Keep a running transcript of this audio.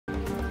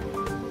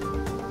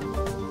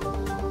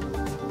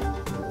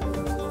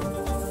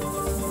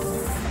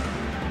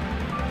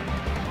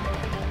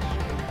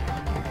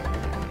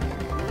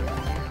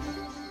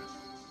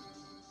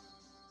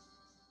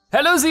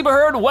Hello Zebra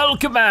Herd,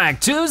 welcome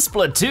back to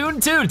Splatoon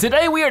 2.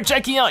 Today we are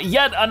checking out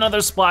yet another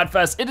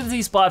Splatfest. It is the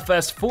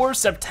Splatfest for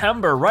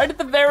September, right at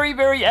the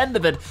very end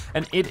of it.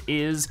 And it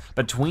is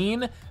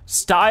between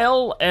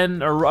style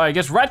and, or I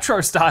guess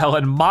retro style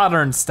and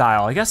modern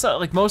style. I guess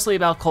like mostly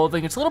about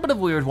clothing. It's a little bit of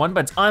a weird one,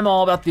 but it's I'm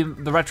all about the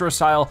retro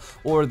style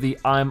or the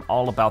I'm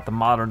all about the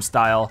modern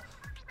style.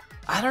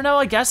 I don't know,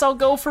 I guess I'll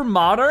go for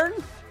modern.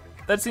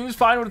 That seems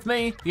fine with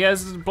me. He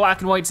has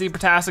black and white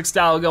Zebra-tastic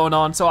style going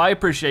on, so I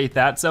appreciate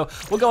that. So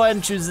we'll go ahead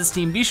and choose this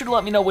team. Be sure to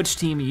let me know which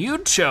team you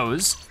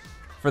chose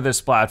for this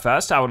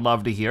Splatfest. I would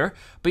love to hear.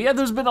 But yeah,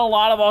 there's been a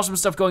lot of awesome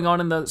stuff going on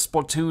in the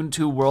Splatoon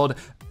 2 world.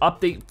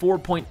 Update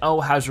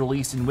 4.0 has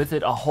released, and with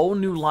it, a whole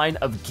new line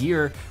of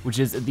gear, which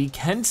is the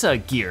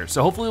Kenta gear.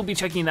 So hopefully we'll be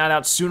checking that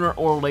out sooner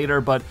or later,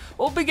 but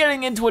we'll be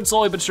getting into it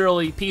slowly but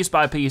surely, piece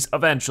by piece,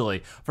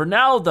 eventually. For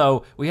now,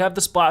 though, we have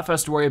the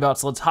Splatfest to worry about,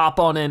 so let's hop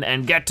on in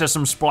and get to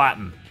some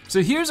splatting.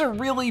 So here's a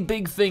really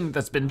big thing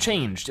that's been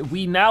changed.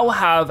 We now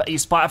have a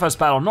Splatfest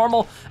Battle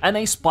Normal and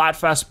a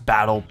Splatfest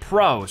Battle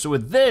Pro. So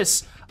with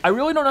this, I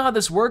really don't know how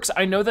this works.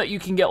 I know that you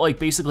can get like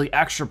basically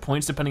extra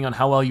points depending on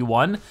how well you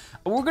won.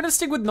 We're gonna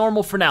stick with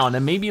normal for now, and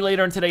then maybe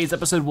later in today's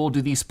episode, we'll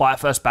do the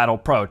Splatfest Battle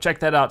Pro. Check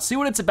that out, see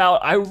what it's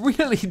about. I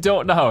really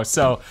don't know,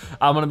 so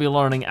I'm gonna be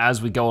learning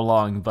as we go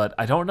along, but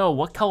I don't know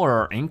what color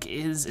our ink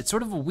is. It's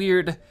sort of a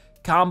weird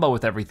combo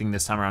with everything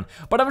this time around,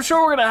 but I'm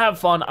sure we're gonna have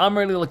fun. I'm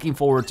really looking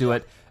forward to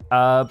it.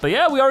 But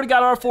yeah, we already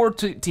got our 4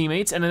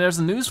 teammates, and then there's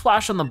a news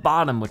flash on the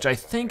bottom, which I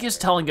think is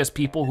telling us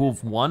people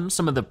who've won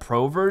some of the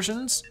pro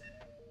versions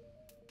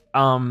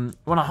won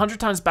 100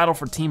 times battle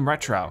for Team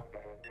Retro.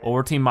 Well,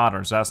 we're Team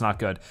Modern, so that's not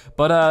good.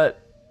 But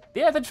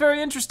yeah, that's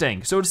very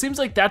interesting. So it seems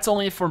like that's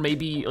only for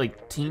maybe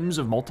like teams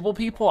of multiple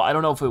people. I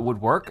don't know if it would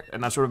work,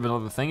 and that's sort of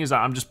another thing, is that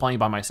I'm just playing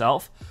by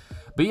myself.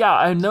 But yeah,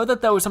 I know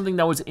that that was something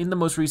that was in the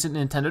most recent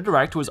Nintendo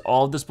Direct, was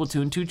all of the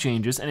Splatoon 2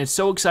 changes, and it's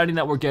so exciting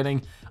that we're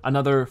getting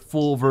another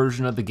full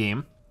version of the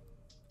game.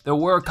 There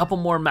were a couple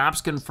more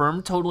maps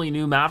confirmed, totally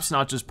new maps,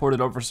 not just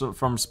ported over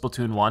from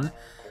Splatoon 1.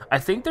 I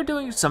think they're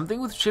doing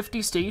something with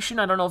Shifty Station.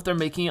 I don't know if they're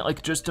making it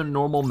like just a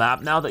normal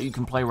map now that you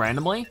can play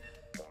randomly.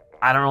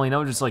 I don't really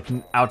know, just like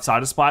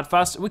outside of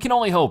Splatfest. We can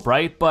only hope,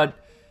 right? But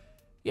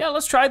yeah,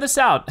 let's try this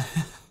out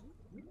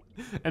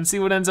and see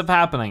what ends up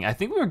happening. I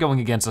think we were going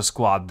against a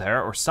squad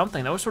there or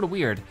something. That was sort of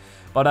weird.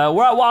 But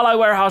we're at Walleye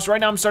Warehouse. Right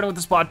now I'm starting with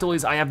the Splat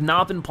Dualies. I have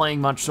not been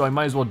playing much, so I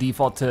might as well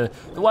default to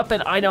the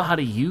weapon I know how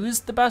to use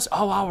the best.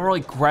 Oh wow, we're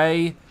like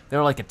gray.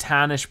 They're like a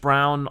tannish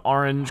brown,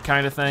 orange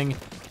kind of thing.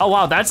 Oh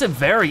wow, that's a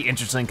very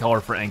interesting color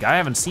for ink. I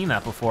haven't seen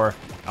that before,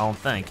 I don't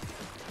think.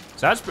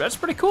 So that's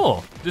pretty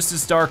cool. Just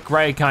this dark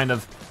gray kind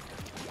of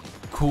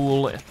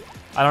cool,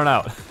 I don't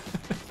know.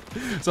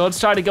 So let's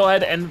try to go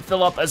ahead and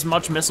fill up as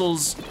much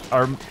missiles,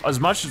 or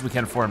as much as we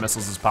can for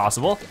missiles as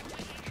possible.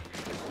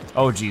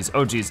 Oh geez,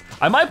 oh geez.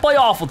 I might play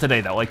awful today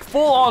though, like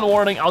full on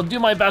warning. I'll do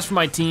my best for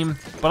my team,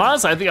 but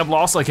honestly, I think I've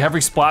lost like every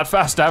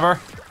Splatfest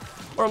ever,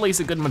 or at least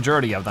a good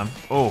majority of them.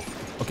 Oh.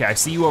 Okay, I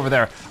see you over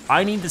there.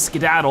 I need to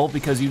skedaddle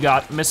because you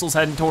got missiles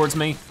heading towards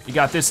me. You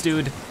got this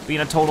dude being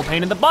a total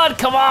pain in the butt.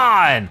 Come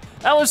on!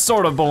 That was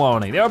sort of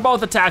baloney. They were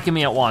both attacking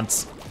me at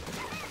once.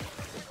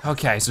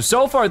 Okay,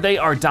 so far they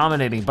are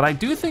dominating, but I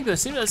do think I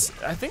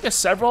think that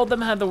several of them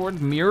had the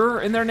word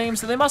mirror in their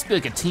names, so they must be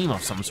like a team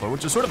of some sort,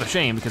 which is sort of a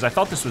shame because I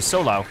thought this was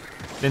solo.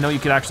 Didn't know you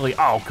could actually,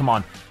 oh, come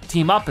on,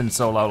 team up in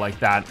solo like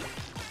that.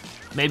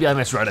 Maybe I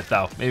misread it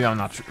though.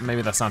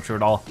 Maybe that's not true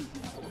at all.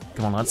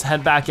 Come on, let's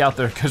head back out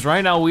there, because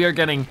right now we are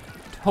getting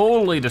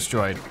totally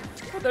destroyed.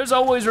 But there's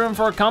always room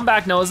for a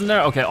comeback, no, isn't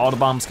there? Okay,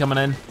 autobomb's coming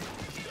in.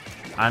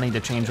 I need to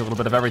change a little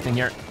bit of everything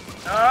here.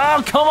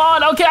 Oh, come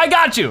on, okay, I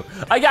got you.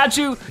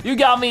 You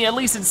got me, at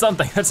least it's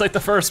something. That's like the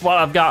first one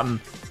I've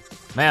gotten.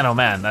 Man, oh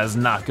man, that is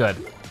not good.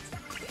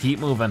 Keep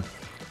moving.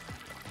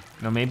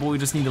 You know, maybe we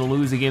just need to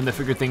lose the game to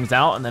figure things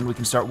out, and then we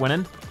can start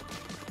winning.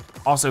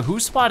 Also, who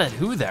spotted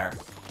who there?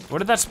 Where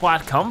did that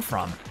splat come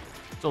from?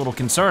 It's a little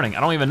concerning,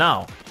 I don't even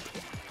know.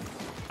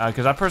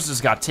 Because that person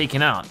just got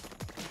taken out.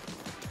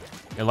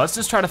 Yeah, let's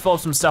just try to fill up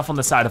some stuff on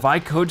the side. If I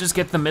could just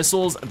get the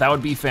missiles, that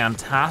would be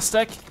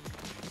fantastic.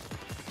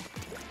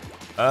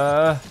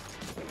 Okay,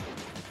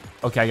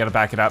 I gotta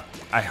back it up.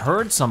 I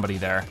heard somebody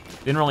there.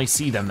 Didn't really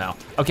see them though.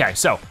 Okay,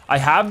 so I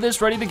have this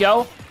ready to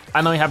go. I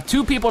only have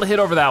 2 people to hit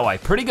over that way.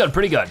 Pretty good,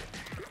 pretty good.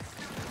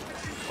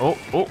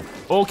 Oh,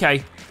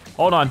 okay.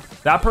 Hold on,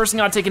 that person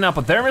got taken out,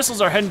 but their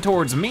missiles are heading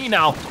towards me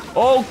now.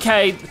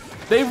 Okay,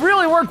 they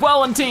really work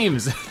well in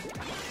teams.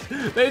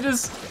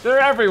 They're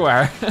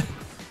everywhere.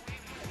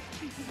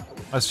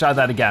 Let's try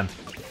that again.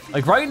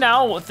 Like right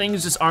now,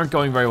 things just aren't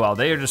going very well.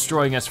 They are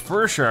destroying us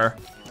for sure.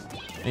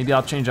 Maybe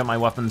I'll change up my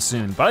weapons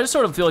soon, but I just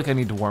sort of feel like I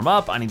need to warm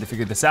up. I need to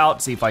figure this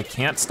out, see if I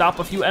can't stop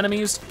a few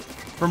enemies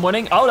from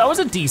winning. Oh, that was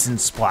a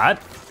decent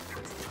splat.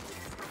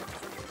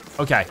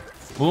 Okay,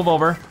 move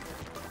over.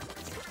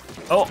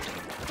 Oh,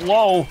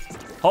 whoa,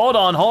 hold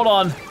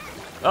on.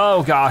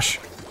 Oh gosh,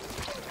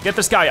 get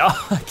this guy,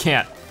 oh, I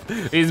can't.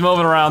 He's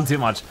moving around too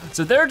much.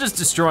 So they're just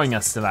destroying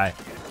us today.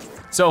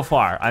 So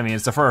far, I mean,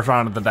 it's the first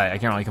round of the day. I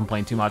can't really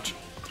complain too much.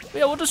 But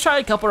yeah, we'll just try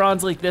a couple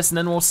rounds like this and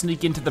then we'll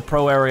sneak into the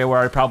pro area where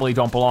I probably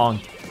don't belong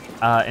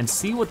and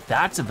see what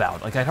that's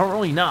about. Like, I don't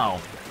really know.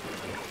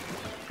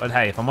 But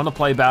hey, if I'm gonna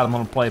play bad, I'm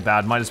gonna play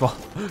bad. Might as well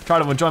try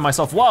to enjoy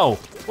myself. Whoa,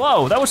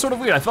 whoa, that was sort of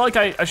weird. I felt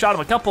like I shot him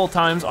a couple of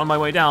times on my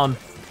way down.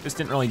 Just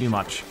didn't really do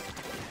much.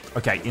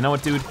 Okay, you know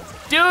what, dude?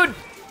 Dude,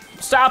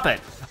 stop it.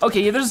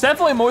 Okay, yeah, there's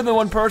definitely more than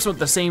one person with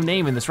the same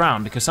name in this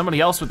round because somebody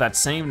else with that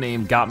same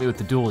name got me with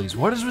the dualies.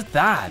 What is with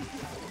that?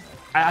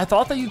 I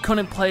thought that you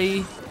couldn't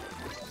play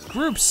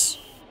groups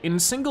in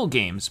single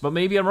games, but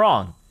maybe I'm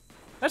wrong.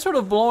 That's sort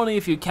of baloney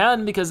if you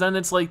can, because then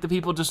it's like the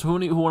people just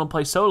who wanna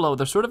play solo,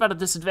 they're sort of at a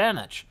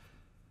disadvantage.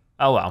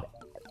 Oh well.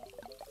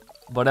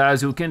 But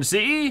as you can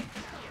see,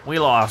 we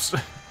lost.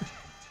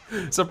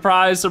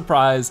 Surprise,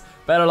 surprise.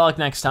 Better luck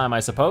next time,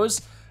 I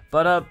suppose.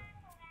 But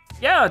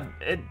yeah,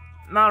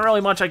 not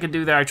really much I could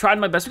do there. I tried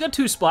my best. We got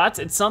 2 splats,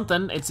 it's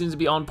something. It seems to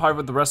be on par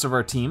with the rest of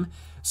our team.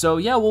 So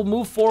yeah, we'll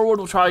move forward.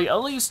 We'll try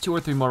at least 2 or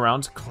 3 more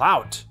rounds.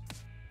 Clout.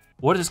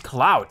 What is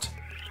clout?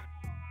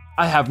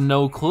 I have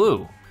no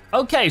clue.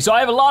 Okay, so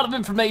I have a lot of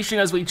information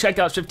as we check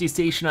out Shifty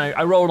Station.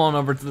 I rolled on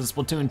over to the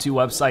Splatoon 2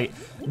 website.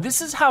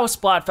 This is how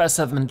Splatfests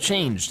have been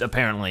changed,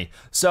 apparently.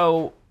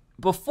 So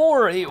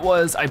before it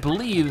was, I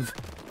believe,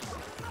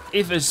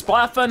 if a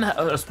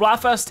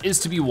Splatfest is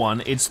to be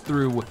won, it's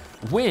through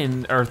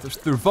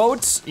through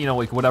votes, you know,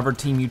 like whatever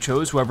team you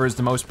chose, whoever is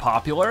the most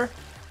popular,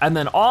 and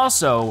then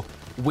also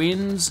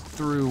wins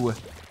through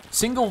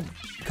single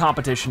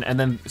competition and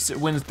then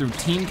wins through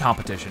team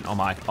competition. Oh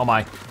my, oh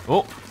my,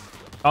 oh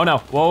no,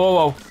 whoa,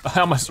 whoa, whoa. I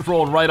almost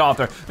rolled right off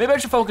there. Maybe I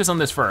should focus on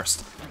this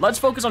first. Let's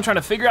focus on trying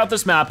to figure out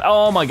this map.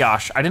 Oh my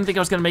gosh, I didn't think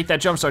I was gonna make that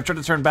jump, so I tried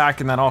to turn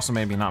back and then also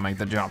maybe not make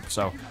the jump,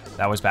 so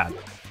that was bad.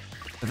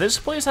 But this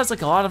place has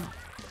like a lot of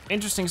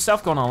interesting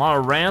stuff going on, a lot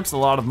of ramps, a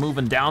lot of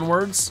moving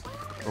downwards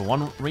for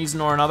one reason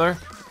or another.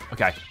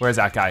 Okay, where's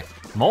that guy?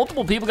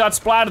 Multiple people got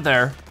splatted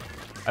there.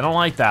 I don't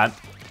like that,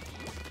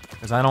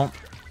 because I don't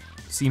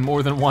see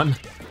more than one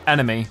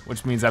enemy,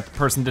 which means that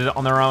person did it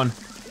on their own.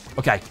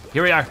 Okay,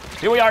 here we are,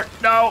 here we are.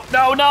 No,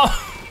 no, no.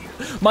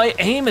 My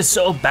aim is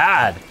so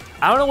bad.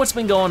 I don't know what's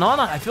been going on.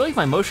 I feel like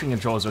my motion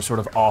controls are sort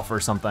of off or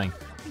something.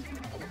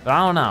 But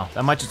I don't know,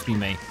 that might just be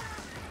me.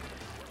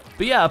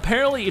 But yeah,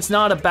 apparently it's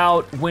not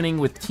about winning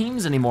with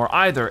teams anymore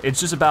either.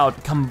 It's just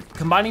about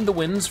combining the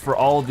wins for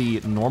all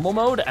the normal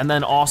mode and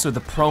then also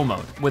the pro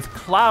mode. With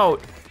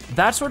Clout,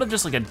 that's sort of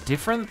just like a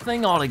different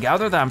thing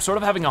altogether that I'm sort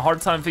of having a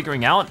hard time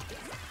figuring out.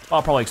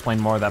 I'll probably explain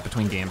more of that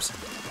between games.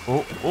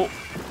 Oh, oh.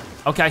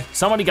 Okay,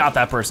 somebody got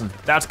that person.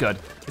 That's good.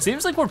 It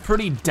seems like we're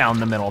pretty down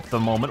the middle at the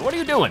moment. What are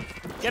you doing?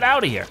 Get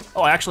out of here.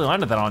 Oh, I actually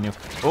landed that on you.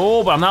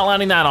 Oh, but I'm not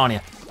landing that on you.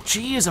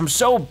 Jeez, I'm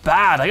so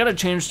bad. I gotta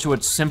change to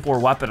a simpler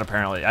weapon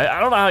apparently. I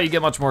don't know how you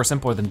get much more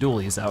simpler than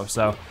dualies though,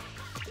 so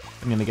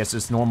I'm gonna guess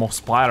just normal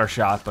splatter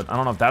shot, but I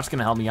don't know if that's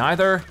gonna help me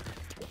either.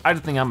 I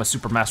just think I'm a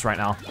super mess right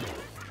now.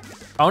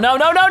 Oh no,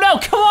 no, no, no,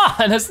 come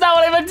on, that's not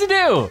what I meant to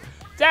do.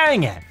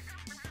 Dang it.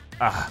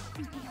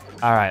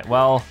 All right,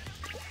 well,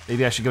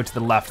 maybe I should go to the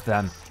left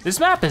then. This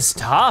map is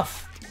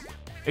tough.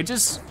 It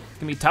just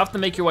can be tough to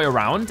make your way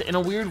around in a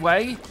weird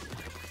way.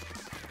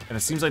 And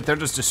it seems like they're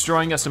just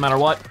destroying us no matter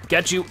what.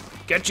 Get you,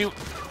 get you.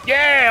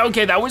 Yeah,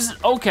 okay, that was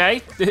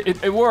okay.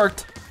 It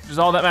worked, which is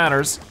all that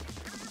matters.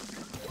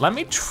 Let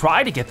me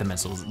try to get the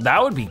missiles.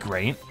 That would be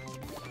great.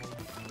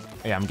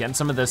 Yeah, I'm getting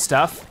some of this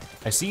stuff.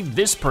 I see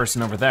this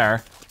person over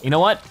there. You know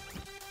what?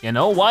 You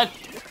know what?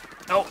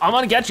 Oh, I'm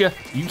gonna get you.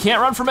 You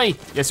can't run from me.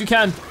 Yes, you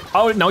can.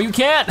 Oh, no, you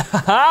can't.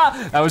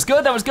 That was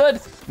good, that was good.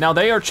 Now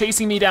they are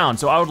chasing me down,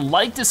 so I would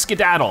like to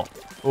skedaddle.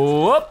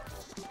 Whoop,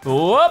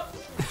 whoop.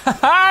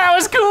 That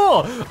was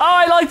cool. Oh,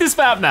 I like this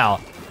map now.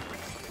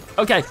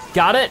 Okay,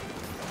 got it.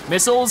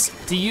 Missiles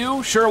to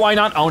you, sure, why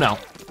not? Oh no,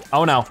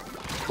 oh no.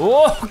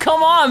 Oh,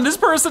 come on, this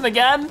person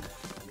again.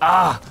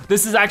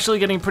 This is actually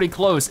getting pretty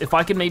close. If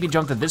I could maybe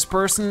jump to this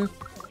person,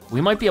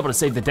 we might be able to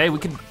save the day. We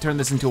could turn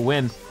this into a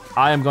win.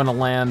 I am gonna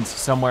land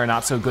somewhere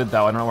not so good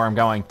though. I don't know where I'm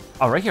going.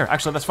 Oh, right here,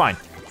 actually that's fine.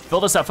 Fill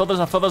this up, fill this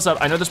up, fill this up.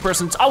 I know this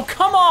person's, oh,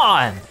 come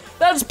on.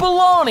 That's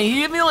baloney,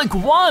 he hit me like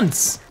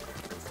once.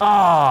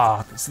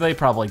 So they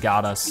probably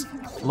got us.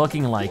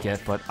 Looking like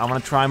it, but I'm gonna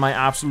try my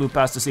absolute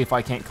best to see if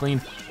I can't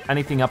clean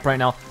anything up right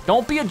now.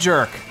 Don't be a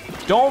jerk.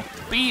 Don't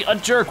be a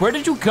jerk. Where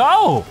did you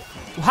go?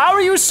 How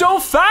are you so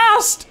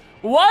fast?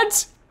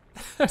 What?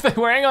 Are they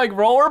wearing like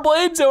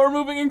rollerblades that were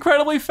moving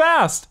incredibly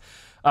fast?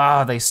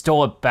 They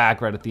stole it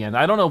back right at the end.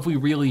 I don't know if we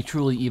really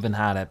truly even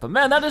had it, but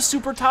man, that is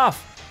super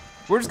tough.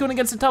 We're just going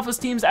against the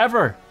toughest teams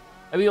ever.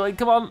 I mean, like,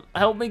 come on,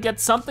 help me get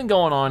something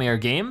going on here,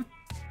 game.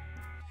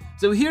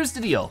 So here's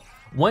the deal.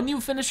 When you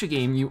finish a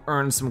game, you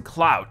earn some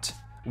clout.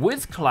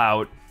 With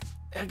clout,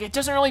 it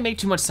doesn't really make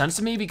too much sense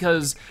to me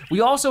because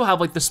we also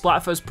have like the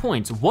Splatfest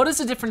points. What is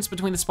the difference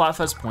between the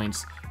Splatfest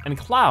points and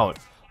clout?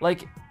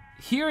 Like,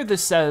 here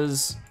this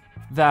says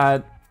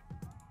that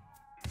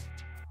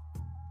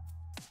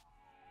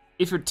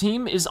if your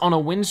team is on a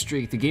win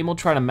streak, the game will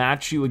try to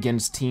match you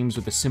against teams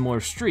with a similar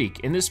streak.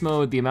 In this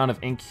mode, the amount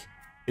of ink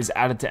is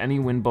added to any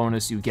win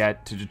bonus you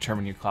get to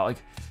determine your clout.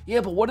 Like,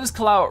 yeah, but what does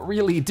clout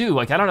really do?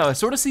 Like, I don't know, it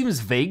sort of seems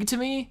vague to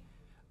me.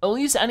 At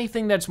least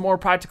anything that's more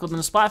practical than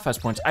the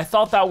Splatfest points. I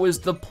thought that was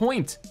the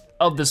point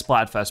of the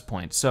Splatfest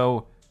points,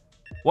 so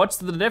what's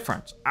the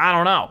difference? I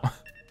don't know.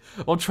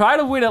 We'll try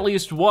to win at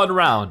least one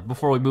round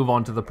before we move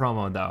on to the pro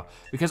mode though.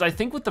 Because I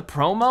think with the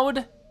pro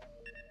mode,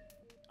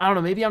 I don't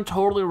know, maybe I'm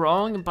totally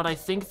wrong, but I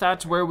think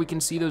that's where we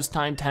can see those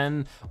time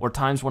 10 or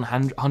times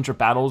 100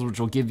 battles, which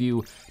will give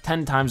you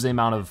 10 times the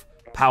amount of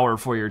power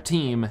for your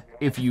team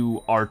if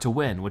you are to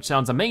win, which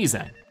sounds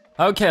amazing.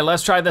 Okay,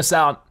 let's try this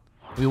out.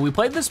 We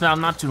played this map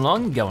not too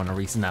long ago in a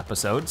recent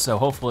episode, so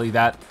hopefully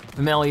that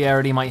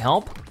familiarity might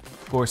help.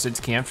 Of course, it's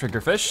Camp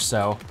Triggerfish,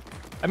 so,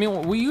 I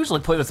mean, we usually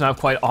play this map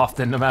quite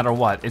often no matter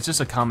what. It's just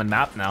a common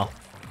map now.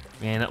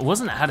 And it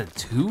wasn't added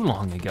too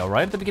long ago,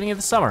 right at the beginning of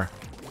the summer.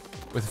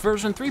 With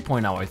version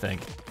 3.0, I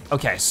think.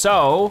 Okay,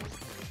 so,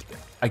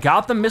 I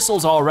got the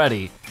missiles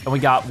already, and we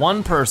got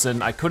one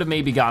person. I could have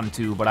maybe gotten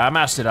two, but I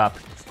messed it up.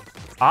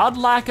 Odd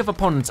lack of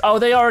opponents. Oh,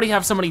 they already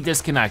have somebody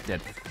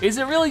disconnected. Is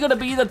it really gonna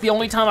be that the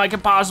only time I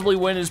could possibly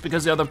win is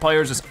because the other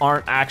players just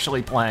aren't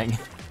actually playing?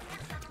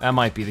 That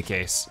might be the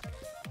case.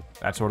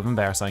 That's sort of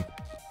embarrassing.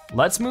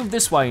 Let's move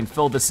this way and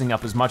fill this thing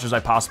up as much as I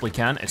possibly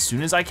can. As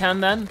soon as I can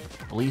then,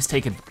 at least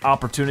take an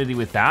opportunity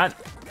with that.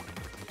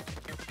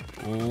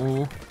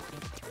 Ooh.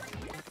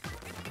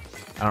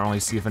 I don't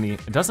really see if any,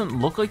 it doesn't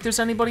look like there's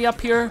anybody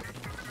up here.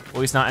 At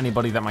least not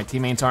anybody that my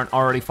teammates aren't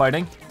already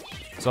fighting.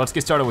 So let's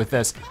get started with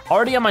this.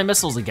 Already on my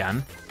missiles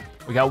again.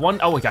 We got one,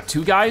 oh, we got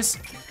two guys?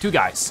 Two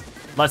guys.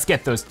 Let's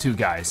get those two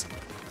guys.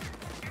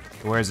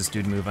 Where is this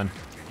dude moving?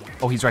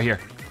 Oh, he's right here.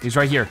 He's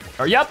right here.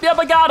 Oh, yep,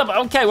 I got him.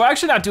 Okay, we're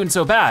actually not doing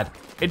so bad.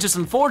 It's just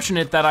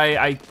unfortunate that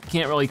I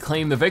can't really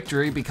claim the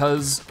victory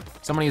because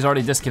somebody's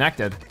already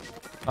disconnected.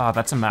 Oh,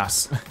 that's a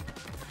mess.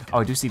 Oh,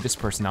 I do see this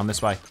person down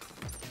this way.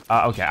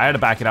 Okay, I had to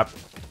back it up.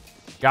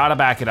 Gotta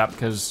back it up,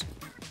 because,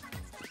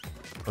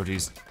 oh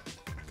geez.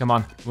 Come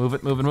on, move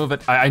it, move it, move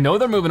it. I know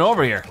they're moving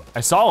over here.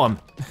 I saw them.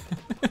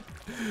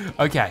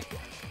 Okay,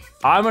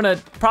 I'm gonna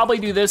probably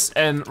do this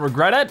and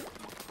regret it,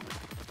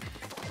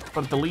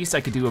 but at the least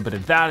I could do a bit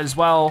of that as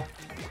well.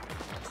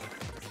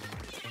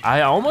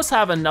 I almost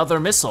have another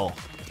missile.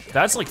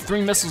 That's like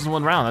 3 missiles in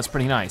one round, that's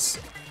pretty nice.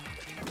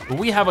 But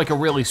we have like a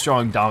really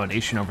strong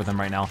domination over them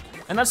right now,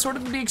 and that's sort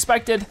of to be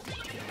expected.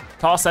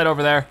 Toss that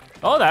over there.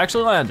 Oh, that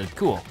actually landed,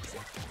 cool.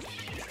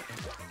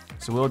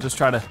 So we'll just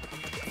try to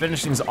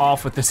finish things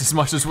off with this as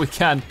much as we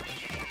can.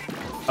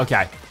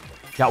 Okay,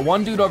 got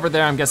one dude over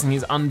there. I'm guessing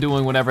he's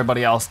undoing what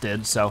everybody else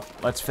did, so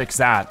let's fix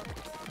that.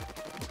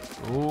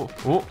 Ooh,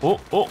 ooh, ooh,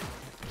 ooh.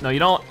 No, you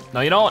don't,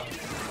 no, you don't.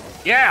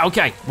 Yeah,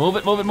 okay, move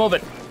it, move it, move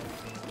it.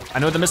 I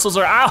know the missiles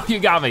are, ow, you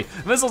got me.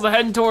 The missiles are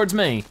heading towards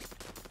me.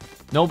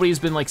 Nobody's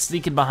been like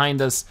sneaking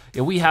behind us.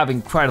 Yeah, we have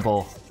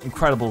incredible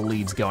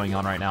leads going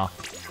on right now.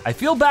 I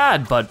feel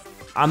bad, but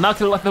I'm not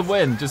gonna let them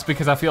win just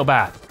because I feel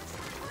bad.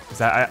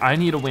 Cause I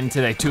need a win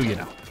today too, you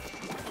know.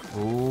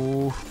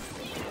 Ooh.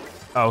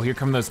 Oh, here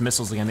come those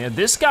missiles again. Yeah,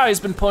 this guy's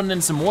been putting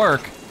in some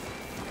work.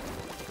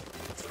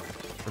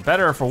 For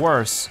better or for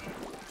worse.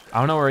 I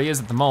don't know where he is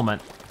at the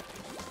moment.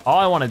 All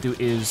I wanna do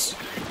is,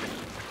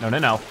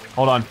 no,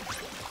 hold on.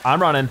 I'm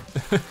running,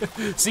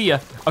 see ya.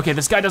 Okay,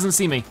 this guy doesn't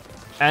see me,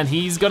 and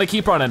he's gonna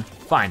keep running.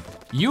 Fine,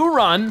 you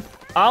run,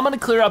 I'm gonna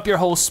clear up your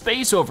whole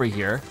space over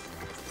here,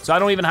 so I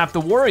don't even have to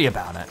worry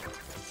about it,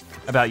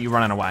 about you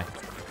running away.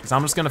 Because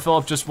I'm just gonna fill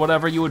up just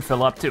whatever you would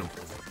fill up too.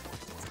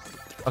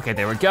 Okay,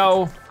 there we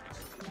go.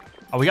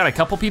 Oh, we got a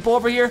couple people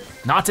over here?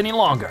 Not any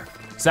longer.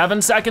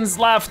 7 seconds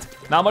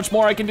left. Not much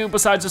more I can do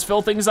besides just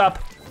fill things up.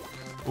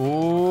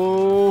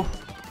 Ooh,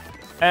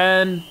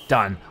 and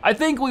done. I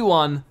think we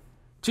won.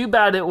 Too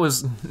bad it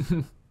was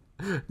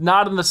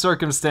not in the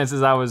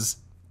circumstances I was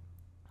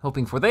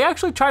hoping for. They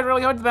actually tried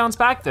really hard to bounce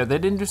back there. They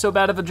didn't do so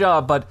bad of a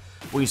job, but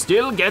we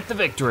still get the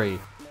victory.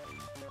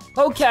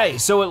 Okay,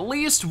 so at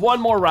least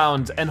one more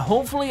round, and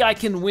hopefully I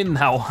can win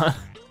that one.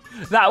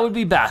 That would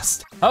be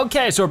best.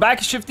 Okay, so we're back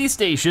at Shifty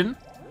Station.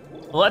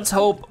 Let's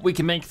hope we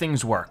can make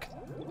things work.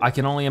 I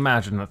can only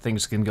imagine that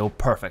things can go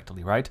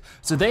perfectly, right?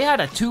 So they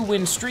had a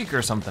 2-win streak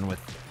or something with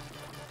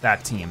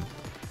that team.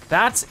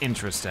 That's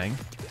interesting,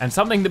 and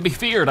something to be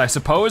feared, I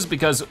suppose,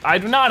 because I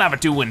do not have a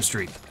 2-win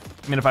streak.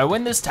 I mean, if I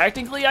win this,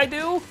 technically I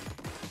do,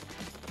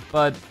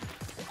 but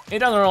it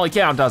doesn't really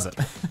count, does it?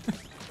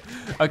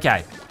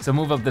 Okay, so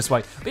move up this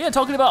way. But yeah,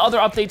 talking about other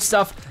update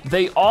stuff,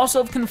 they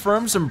also have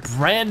confirmed some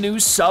brand new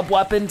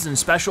sub-weapons and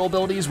special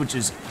abilities, which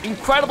is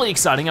incredibly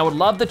exciting. I would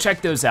love to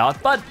check those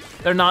out, but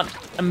they're not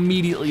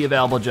immediately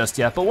available just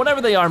yet. But whenever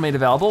they are made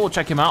available, we'll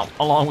check them out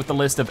along with the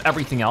list of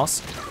everything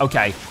else.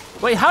 Okay,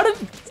 wait, how did,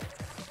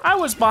 I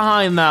was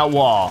behind that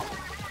wall.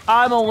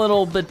 I'm a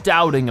little bit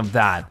doubting of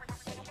that.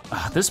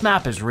 This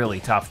map is really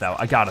tough though,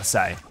 I gotta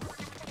say.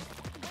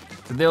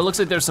 There looks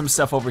like there's some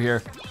stuff over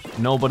here.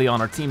 Nobody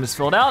on our team is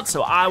filled out,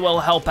 so I will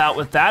help out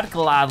with that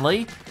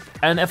gladly.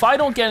 And if I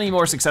don't get any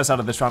more success out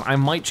of this round, I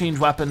might change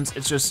weapons.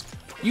 It's just,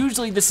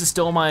 usually this is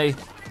still my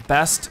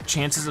best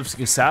chances of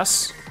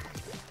success,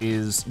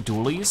 is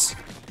dualies.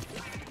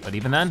 But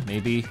even then,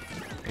 maybe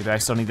I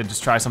still need to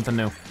just try something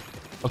new.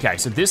 Okay,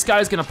 so this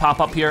guy's gonna pop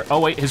up here. Oh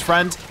wait, his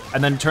friend,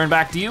 and then turn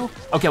back to you.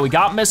 Okay, we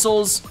got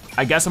missiles.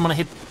 I guess I'm gonna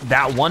hit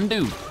that one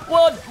dude.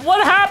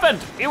 What happened?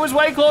 It was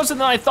way closer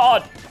than I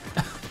thought.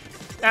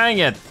 Dang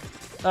it.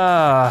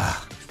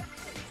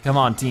 Come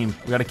on, team.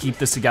 We gotta keep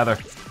this together.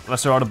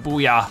 Let's throw out a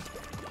booyah.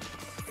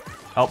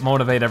 Help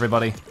motivate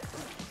everybody.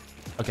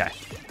 Okay,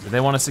 so they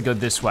want us to go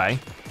this way.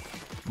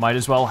 Might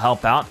as well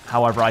help out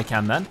however I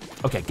can then.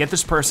 Okay, get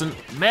this person.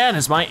 Man,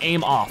 is my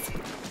aim off.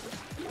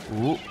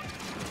 Ooh.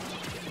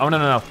 Oh,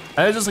 no.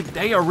 I was just like,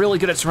 they are really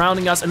good at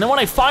surrounding us. And then when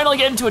I finally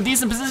get into a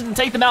decent position to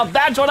take them out,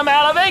 that's what I'm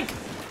out of ink.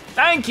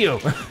 Thank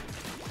you.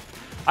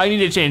 I need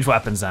to change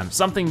weapons then.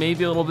 Something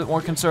maybe a little bit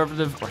more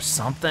conservative or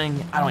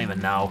something. I don't even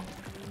know.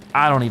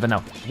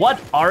 What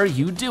are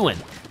you doing?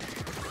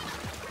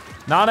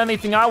 Not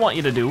anything I want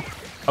you to do.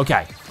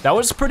 Okay, that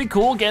was pretty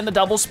cool, getting the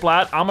double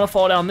splat. I'm gonna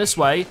fall down this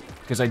way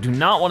because I do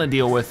not want to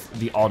deal with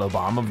the auto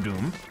bomb of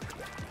doom.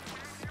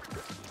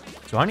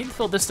 So I need to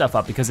fill this stuff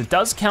up because it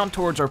does count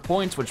towards our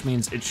points, which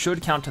means it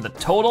should count to the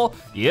total.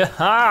 Yeah,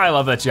 I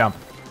love that jump.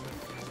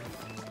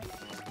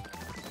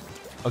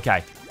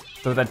 Okay,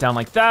 throw that down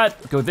like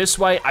that, go this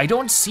way. I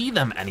don't see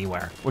them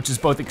anywhere, which is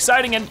both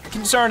exciting and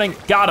concerning.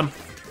 Got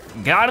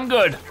him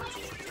good.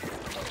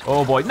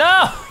 Oh boy,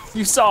 no,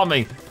 you saw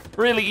me.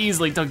 Really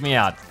easily took me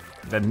out.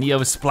 The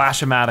Neo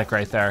Splash-o-matic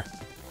right there.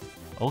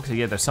 Okay,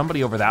 yeah, there's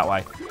somebody over that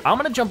way. I'm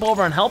gonna jump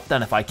over and help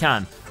then if I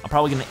can. I'm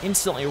probably gonna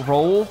instantly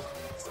roll,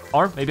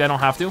 or maybe I don't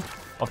have to.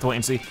 I'll have to wait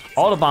and see.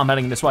 Auto bomb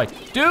heading this way.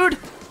 Dude,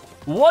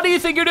 what do you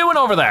think you're doing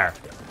over there?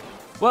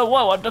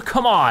 What,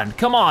 come on,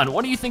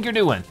 what do you think you're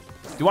doing?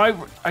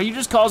 Are you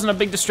just causing a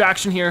big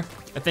distraction here?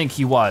 I think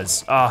he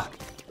was.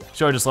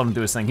 Should I just let him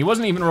do his thing? He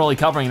wasn't even really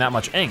covering that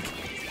much ink.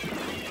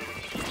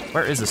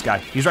 Where is this guy?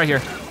 He's right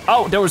here.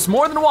 Oh, there was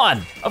more than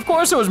one. Of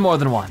course there was more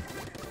than one.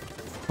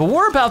 But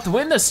we're about to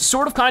win this,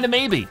 sort of, kind of,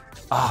 maybe.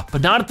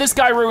 But not if this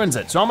guy ruins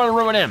it, so I'm gonna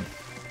ruin him.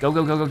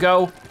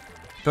 Go.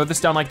 Throw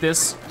this down like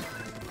this.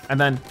 And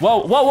then,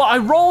 whoa, I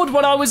rolled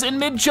when I was in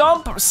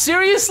mid-jump?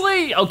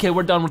 Seriously? Okay,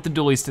 we're done with the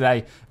dualies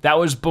today. That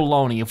was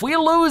baloney. If we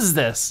lose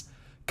this,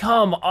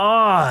 come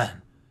on.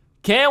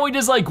 Can't we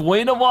just like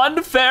win a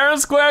one fair and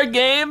square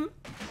game?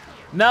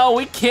 No,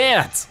 we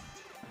can't.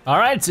 All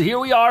right, so here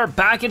we are,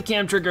 back at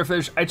Camp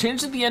Triggerfish. I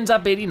changed it to the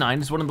NZAP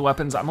 89 as one of the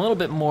weapons. I'm a little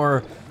bit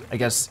more, I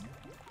guess,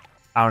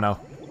 I don't know,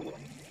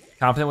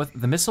 confident with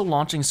the missile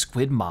launching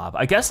squid mob.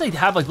 I guess they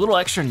have like little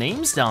extra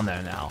names down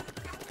there now.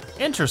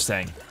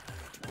 Interesting.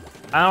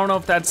 I don't know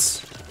if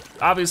that's,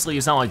 obviously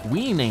it's not like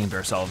we named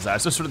ourselves that.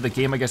 It's just sort of the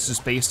game, I guess,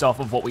 just based off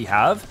of what we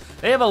have.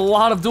 They have a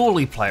lot of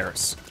dualie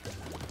players.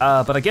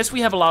 But I guess we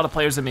have a lot of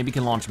players that maybe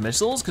can launch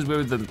missiles because we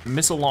were the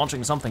missile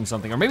launching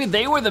something, or maybe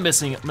they were the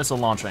missile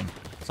launching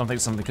something,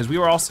 because we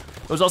were also,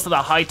 it was also the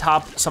high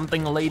top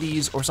something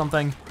ladies or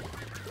something.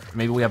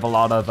 Maybe we have a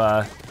lot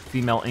of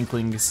female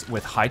Inklings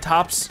with high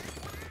tops.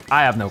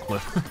 I have no clue.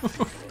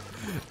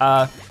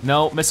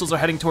 No, missiles are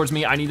heading towards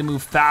me. I need to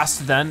move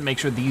fast then, make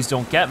sure these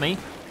don't get me.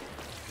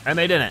 And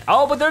they didn't.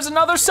 Oh, but there's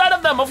another set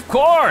of them, of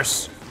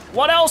course.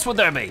 What else would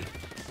there be?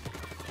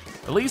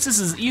 At least this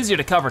is easier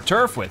to cover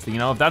turf with, you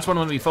know, if that's what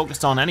I'm gonna be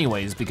focused on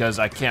anyways, because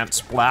I can't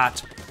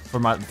splat for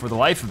the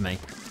life of me.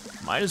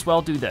 Might as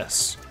well do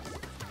this.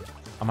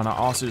 I'm gonna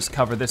also just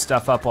cover this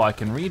stuff up while I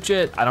can reach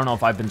it. I don't know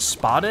if I've been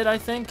spotted, I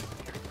think. Is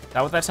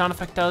that what that sound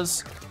effect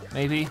does?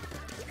 Maybe?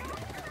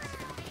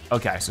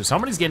 Okay, so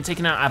somebody's getting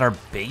taken out at our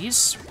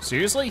base?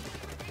 Seriously?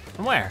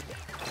 From where?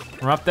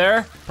 From up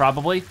there?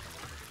 Probably.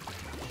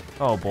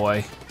 Oh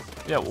boy.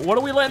 Yeah, what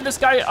are we letting this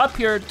guy up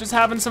here just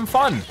having some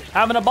fun,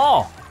 having a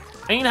ball?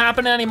 Ain't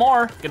happening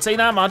anymore, can say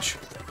that much.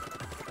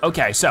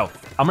 Okay, so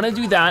I'm gonna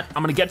do that.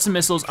 I'm gonna get some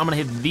missiles. I'm gonna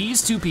hit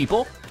these two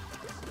people.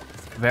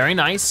 Very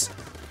nice.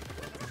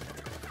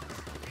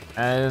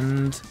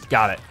 And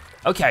got it.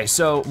 Okay,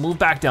 so move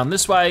back down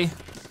this way.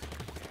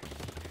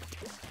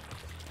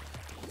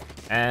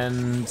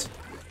 And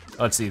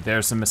let's see,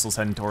 there's some missiles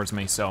heading towards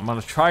me, so I'm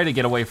gonna try to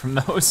get away from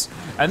those.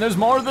 And there's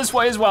more this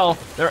way as well.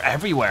 They're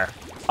everywhere.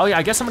 Oh yeah,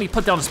 I guess somebody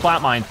put down a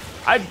splat mine.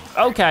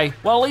 Okay,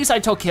 well at least I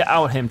took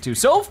out him too.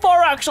 So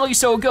far, actually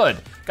so good.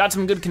 Got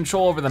some good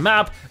control over the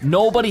map.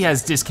 Nobody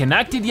has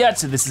disconnected yet,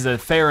 so this is a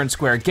fair and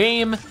square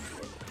game.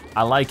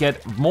 I like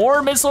it.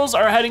 More missiles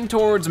are heading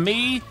towards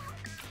me.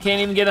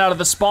 Can't even get out of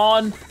the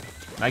spawn.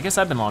 I guess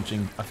I've been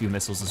launching a few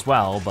missiles as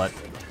well, but,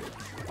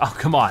 oh,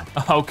 come on.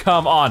 Oh,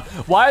 come on.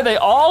 Why are they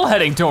all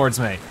heading towards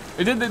me?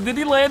 Did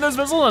he land those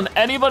missiles on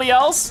anybody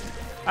else?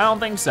 I don't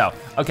think so.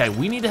 Okay,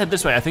 we need to head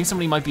this way. I think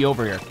somebody might be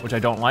over here, which I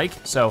don't like.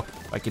 So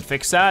if I could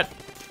fix that.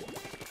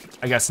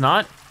 I guess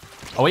not.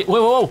 Oh wait,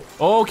 whoa.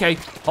 Oh, okay,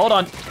 hold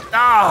on.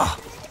 Ah,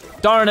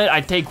 darn it. I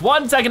take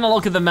 1 second to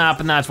look at the map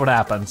and that's what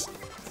happens.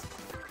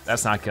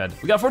 That's not good.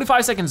 We got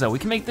 45 seconds though. We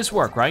can make this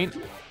work, right?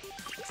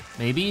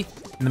 Maybe.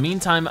 In the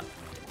meantime,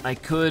 I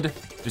could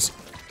just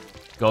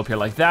go up here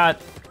like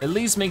that. At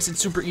least makes it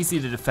super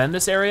easy to defend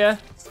this area,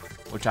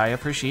 which I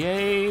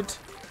appreciate.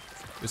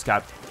 Just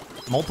got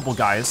multiple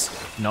guys.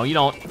 No, you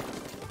don't.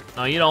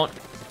 No, you don't.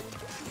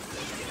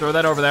 Throw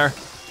that over there.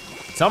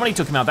 Somebody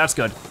took him out, that's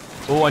good.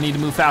 Oh, I need to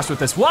move fast with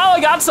this. Whoa,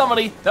 I got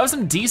somebody. That was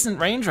some decent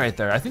range right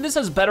there. I think this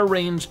has better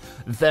range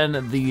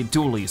than the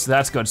dualies, so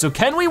that's good. So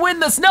can we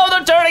win this? No,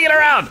 they're turning it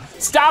around.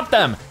 Stop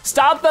them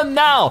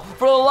now,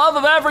 for the love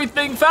of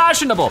everything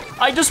fashionable.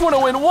 I just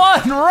wanna win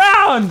one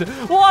round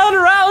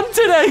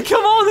today.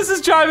 Come on, this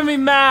is driving me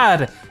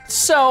mad.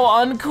 So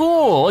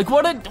uncool. Like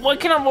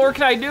what more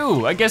can I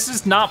do? I guess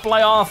just not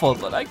play awful,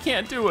 but I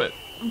can't do it.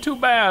 I'm too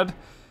bad.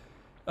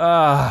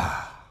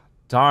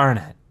 Darn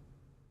it.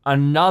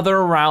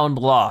 Another round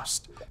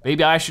lost.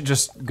 Maybe I should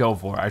just go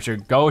for it. I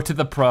should go to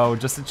the pro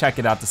just to check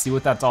it out to see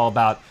what that's all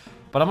about.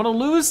 But I'm gonna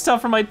lose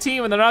stuff for my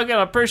team and they're not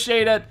gonna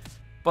appreciate it.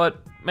 But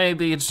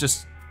maybe it's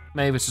just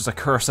a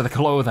curse of the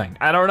clothing.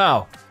 I don't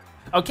know.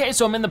 Okay,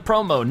 so I'm in the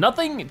pro mode.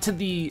 Nothing to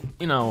the,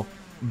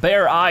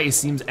 bare eye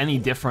seems any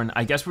different.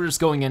 I guess we're just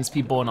going against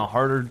people in a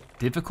harder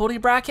difficulty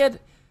bracket.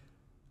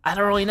 I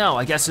don't really know.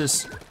 I guess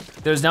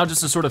there's now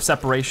just a sort of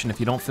separation. If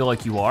you don't feel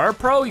like you are a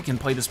pro, you can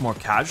play this more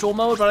casual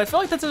mode, but I feel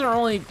like that doesn't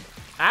really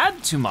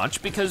add too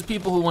much because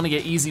people who wanna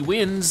get easy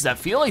wins that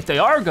feel like they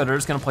are good are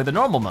just gonna play the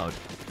normal mode.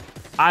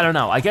 I don't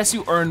know, I guess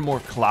you earn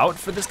more clout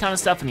for this kind of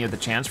stuff and you have the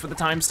chance for the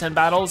 ×10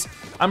 battles.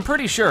 I'm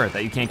pretty sure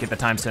that you can't get the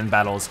 ×10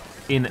 battles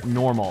in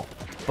normal,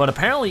 but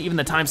apparently even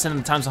the ×10 and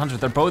the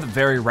 ×100, they're both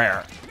very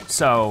rare.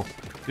 So,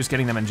 just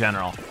getting them in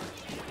general.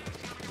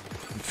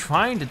 I'm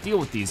trying to deal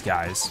with these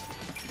guys.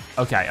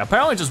 Okay,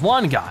 apparently just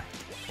one guy.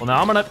 Well,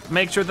 now I'm gonna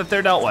make sure that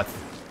they're dealt with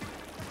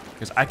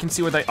because I can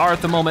see where they are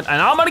at the moment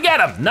and I'm gonna get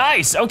them.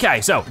 Nice,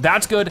 okay, so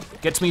that's good.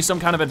 Gets me some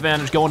kind of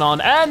advantage going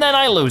on and then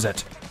I lose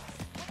it.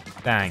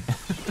 Dang.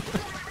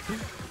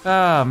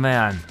 Oh,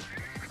 man.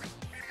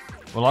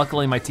 Well,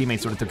 luckily my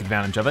teammates sort of took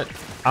advantage of it.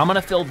 I'm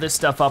gonna fill this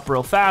stuff up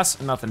real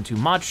fast, nothing too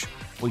much.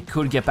 We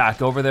could get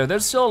back over there.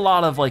 There's still a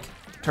lot of like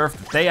turf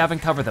that they haven't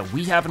covered, that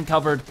we haven't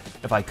covered.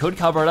 If I could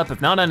cover it up, if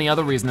not any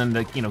other reason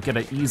than to, get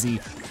an easy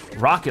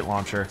rocket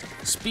launcher.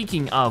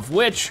 Speaking of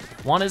which,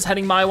 one is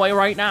heading my way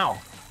right now.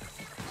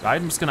 So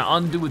I'm just gonna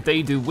undo what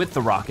they do with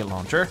the rocket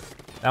launcher.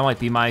 That might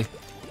be my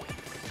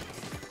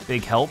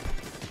big help.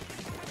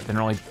 They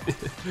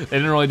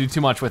didn't really do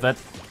too much with it.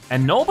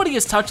 And nobody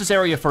has touched this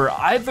area for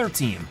either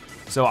team.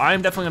 So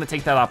I'm definitely gonna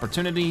take that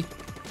opportunity.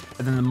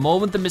 And then the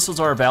moment the missiles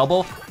are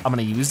available, I'm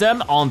gonna use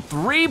them on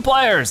 3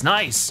 players,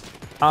 nice.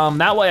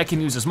 That way I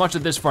can use as much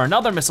of this for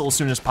another missile as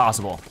soon as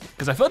possible.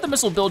 Because I feel like the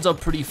missile builds up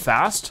pretty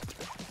fast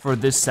for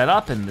this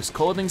setup and this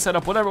clothing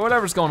setup,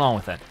 whatever's going on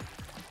with it.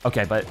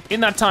 Okay, but in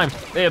that time,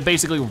 they have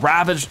basically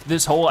ravaged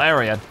this whole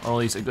area, or at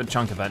least a good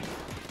chunk of it.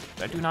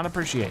 I do not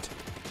appreciate.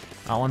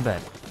 Not one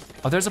bit.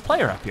 Oh, there's a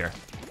player up here.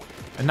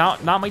 And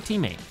not my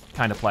teammate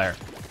kind of player.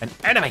 An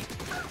enemy.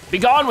 Be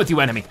gone with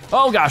you, enemy.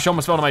 Oh gosh,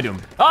 almost fell to my doom.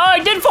 Oh, I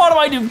did fall to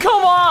my doom,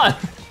 come on!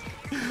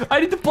 I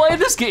need to play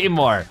this game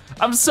more.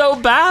 I'm so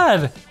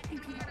bad.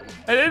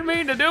 I didn't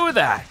mean to do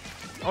that.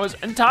 I was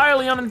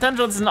entirely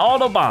unintentional. It's an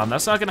auto bomb.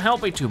 That's not gonna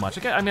help me too much.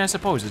 Okay, I mean, I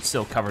suppose it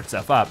still covered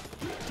stuff up.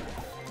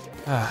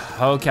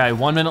 Okay,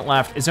 1 minute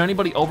left. Is there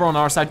anybody over on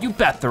our side? You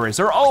bet there is,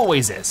 there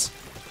always is.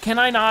 Can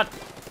I not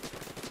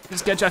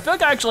just get you? I feel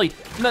like I actually,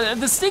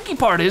 the stinky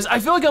part is, I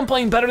feel like I'm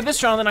playing better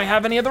this round than I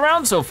have any other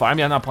round so far. I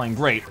mean, I'm not playing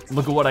great.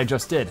 Look at what I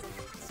just did.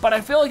 But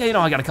I feel like,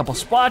 I got a couple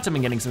spots. I've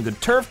been getting some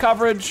good turf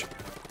coverage.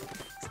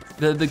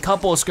 The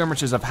couple of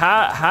skirmishes I've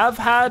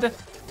had,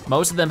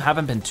 most of them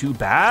haven't been too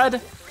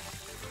bad.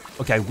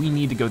 Okay, we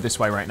need to go this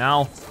way right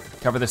now.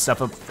 Cover this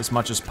stuff up as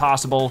much as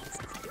possible.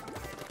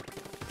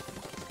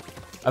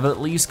 I've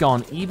at least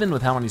gone even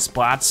with how many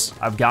splats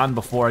I've gotten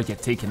before I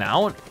get taken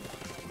out.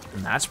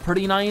 And that's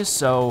pretty nice,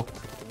 so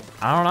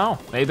I don't know.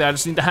 Maybe I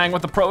just need to hang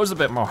with the pros a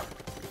bit more.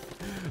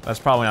 That's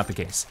probably not the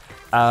case.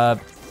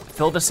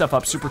 Fill this stuff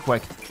up super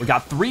quick. We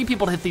got 3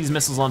 people to hit these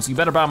missiles on, so you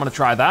better bet I'm gonna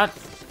try that.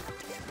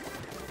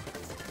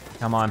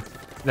 Come on.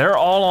 They're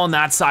all on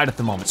that side at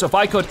the moment. So if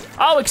I could,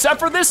 oh, except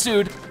for this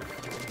dude.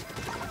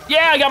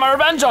 Yeah, I got my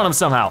revenge on him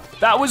somehow.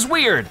 That was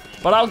weird,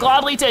 but I'll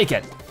gladly take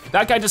it.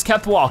 That guy just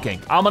kept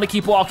walking. I'm gonna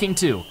keep walking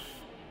too.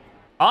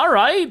 All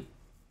right,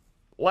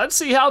 let's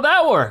see how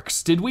that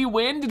works. Did we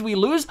win, did we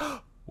lose?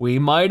 We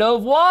might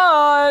have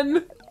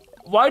won.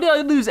 Why did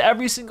I lose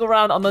every single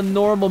round on the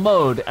normal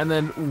mode and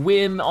then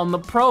win on the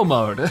pro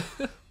mode?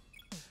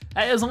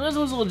 Hey, as long as it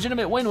was a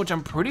legitimate win, which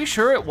I'm pretty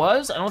sure it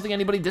was, I don't think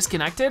anybody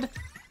disconnected.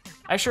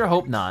 I sure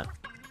hope not.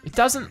 It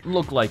doesn't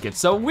look like it,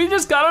 so we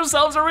just got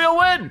ourselves a real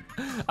win.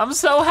 I'm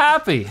so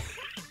happy.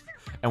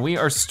 And we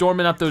are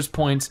storming up those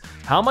points.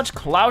 How much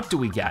clout do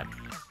we get?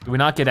 Do we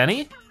not get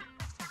any?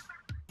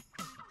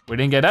 We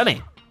didn't get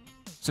any.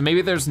 So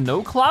maybe there's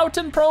no clout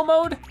in pro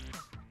mode?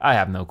 I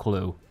have no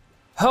clue.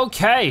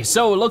 Okay,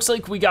 so it looks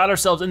like we got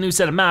ourselves a new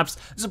set of maps.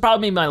 This will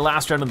probably be my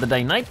last round of the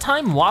day.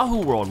 Nighttime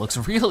Wahoo World looks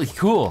really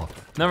cool.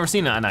 Never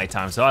seen it at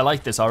nighttime, so I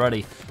like this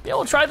already. Yeah,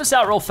 we'll try this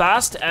out real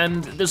fast,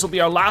 and this will be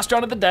our last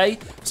round of the day.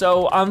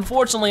 So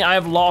unfortunately, I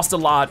have lost a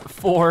lot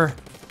for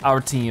our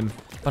team.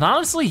 But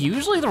honestly,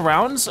 usually the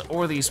rounds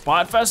or the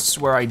Splatfests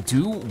where I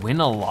do win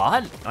a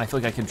lot, I feel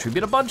like I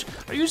contribute a bunch,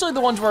 are usually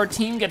the ones where our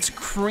team gets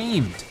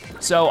creamed.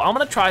 So I'm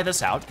gonna try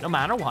this out, no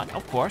matter what,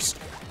 of course.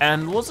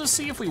 And we'll just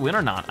see if we win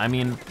or not. I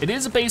mean, it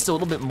is based a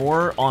little bit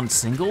more on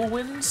single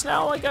wins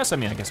now, I guess. I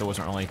mean, I guess it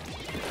wasn't really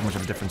much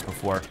of a difference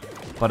before.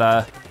 But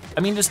I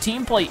mean, this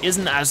team play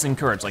isn't as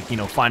encouraged, like, you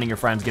know, finding your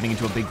friends, getting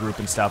into a big group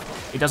and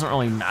stuff. It doesn't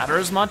really matter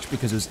as much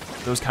because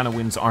those kind of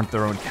wins aren't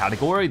their own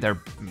category.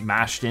 They're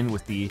mashed in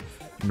with the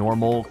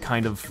normal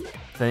kind of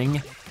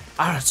thing.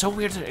 I don't know, it's so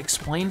weird to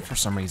explain for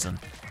some reason.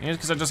 Maybe it's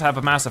because I just have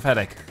a massive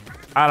headache.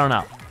 I don't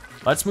know.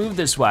 Let's move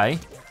this way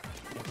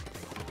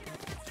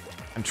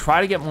and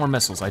try to get more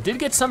missiles. I did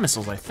get some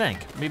missiles, I think.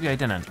 Maybe I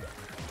didn't.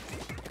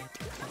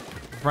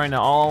 Right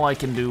now, all I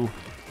can do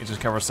is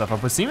just cover stuff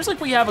up. It seems like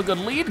we have a good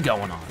lead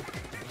going on.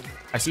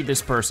 I see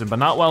this person, but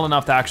not well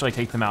enough to actually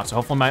take them out. So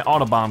hopefully my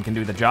auto bomb can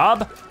do the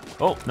job.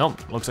 Oh, no,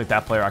 looks like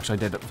that player actually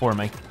did it for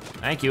me.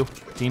 Thank you,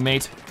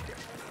 teammate.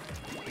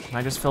 Can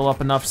I just fill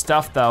up enough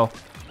stuff though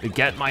to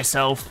get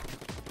myself,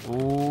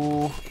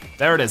 ooh.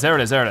 There it is, there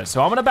it is, there it is.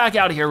 So I'm gonna back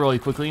out of here really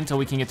quickly until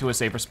we can get to a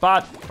safer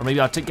spot. Or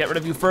maybe I'll get rid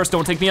of you first.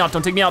 Don't take me out,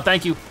 don't take me out,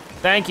 thank you.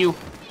 Thank you.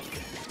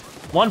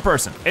 One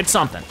person, it's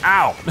something,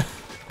 ow.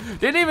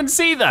 Didn't even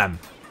see them.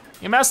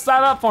 You messed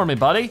that up for me,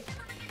 buddy.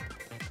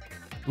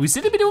 We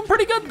seem to be doing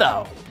pretty good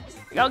though.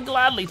 I'll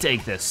gladly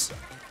take this.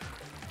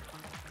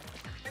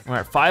 We're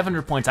at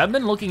 500 points. I've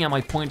been looking at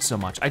my points so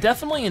much. I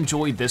definitely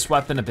enjoyed this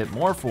weapon a bit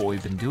more for what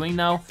we've been doing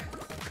now.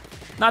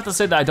 Not to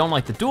say that I don't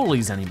like the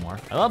dualies anymore.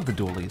 I love the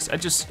dualies.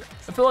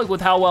 I feel like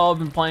with how well I've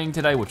been playing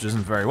today, which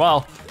isn't very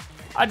well,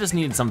 I just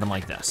needed something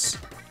like this.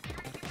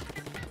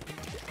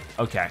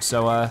 Okay,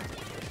 so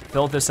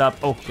fill this up.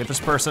 Oh, get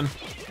this person,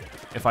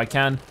 if I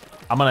can.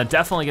 I'm gonna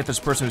definitely get this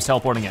person who's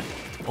teleporting in,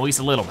 at least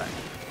a little bit.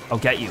 Oh,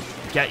 get you.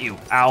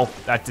 Ow,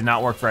 that did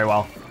not work very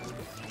well.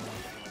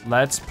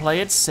 Let's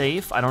play it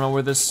safe. I don't know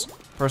where this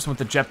person with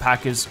the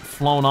jetpack is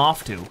flown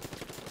off to.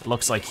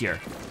 Looks like here.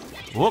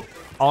 Whoop,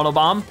 auto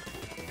bomb.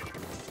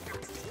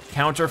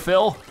 Counter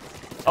fill.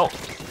 Oh,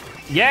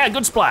 yeah,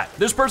 good splat.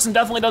 This person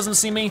definitely doesn't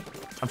see me.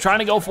 I'm trying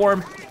to go for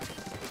him.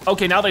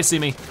 Okay, now they see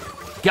me.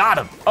 Got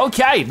him.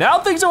 Okay, now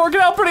things are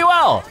working out pretty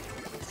well.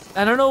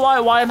 I don't know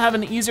why I'm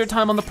having an easier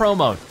time on the pro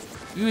mode.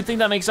 You would think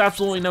that makes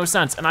absolutely no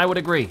sense, and I would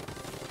agree.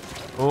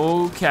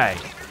 Okay,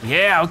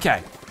 yeah,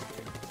 okay.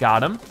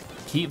 Got him.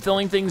 Keep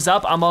filling things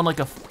up. I'm on like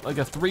a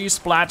 3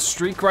 splat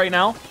streak right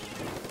now.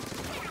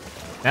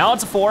 Now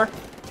it's a 4.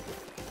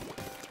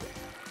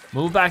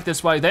 Move back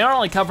this way. They aren't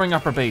like covering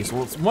up our base.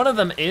 Well, one of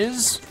them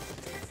is,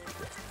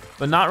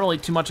 but not really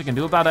too much I can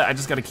do about it. I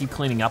just gotta keep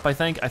cleaning up, I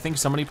think. I think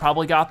somebody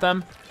probably got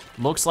them.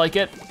 Looks like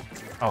it.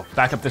 Oh,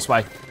 back up this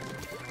way.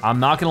 I'm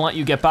not gonna let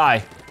you get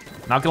by.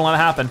 Not gonna let it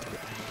happen.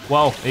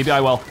 Whoa, maybe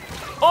I will.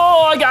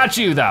 Oh, I got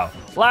you though.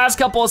 Last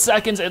couple of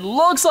seconds, it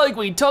looks like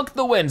we took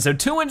the win. So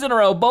 2 wins in a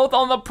row, both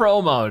on the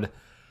pro mode.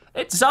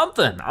 It's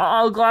something.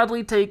 I'll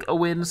gladly take a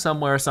win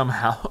somewhere,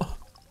 somehow.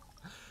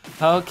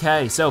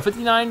 Okay, so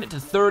 59 to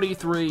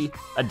 33,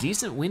 a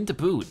decent win to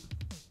boot.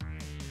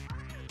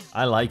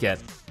 I like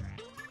it.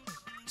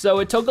 So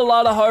it took a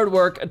lot of hard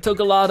work, it took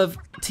a lot of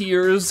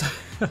tears,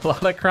 a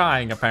lot of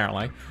crying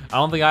apparently. I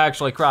don't think I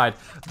actually cried,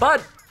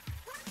 but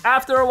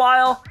after a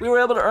while, we were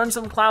able to earn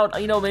some clout.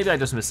 You know, maybe I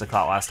just missed the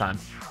clout last time.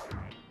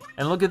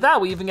 And look at that,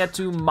 we even get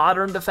to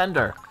Modern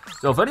Defender.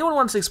 So if anyone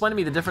wants to explain to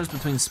me the difference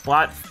between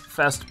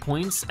Splatfest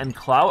points and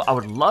clout, I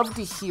would love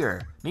to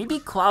hear. Maybe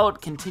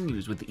clout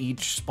continues with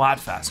each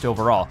Splatfest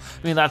overall.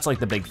 I mean, that's like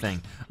the big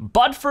thing.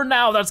 But for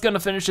now, that's gonna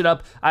finish it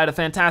up. I had a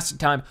fantastic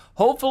time.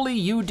 Hopefully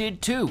you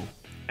did too.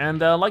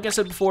 And like I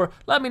said before,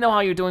 let me know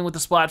how you're doing with the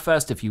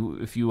Splatfest, if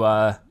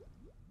you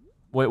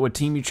what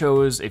team you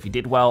chose, if you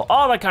did well,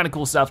 all that kind of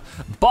cool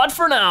stuff. But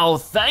for now,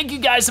 thank you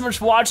guys so much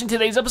for watching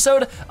today's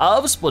episode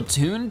of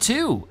Splatoon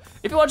 2.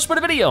 If you watched this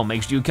video,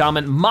 make sure you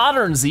comment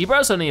Modern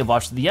Zebra so that you've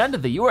watched to the end,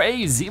 that you are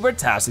a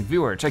Zebra-tastic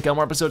viewer. Check out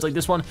more episodes like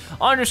this one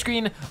on your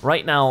screen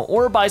right now,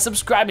 or by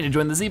subscribing to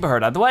join the Zebra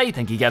Herd. Either way,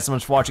 thank you guys so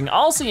much for watching.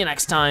 I'll see you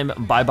next time,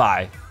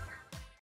 bye-bye.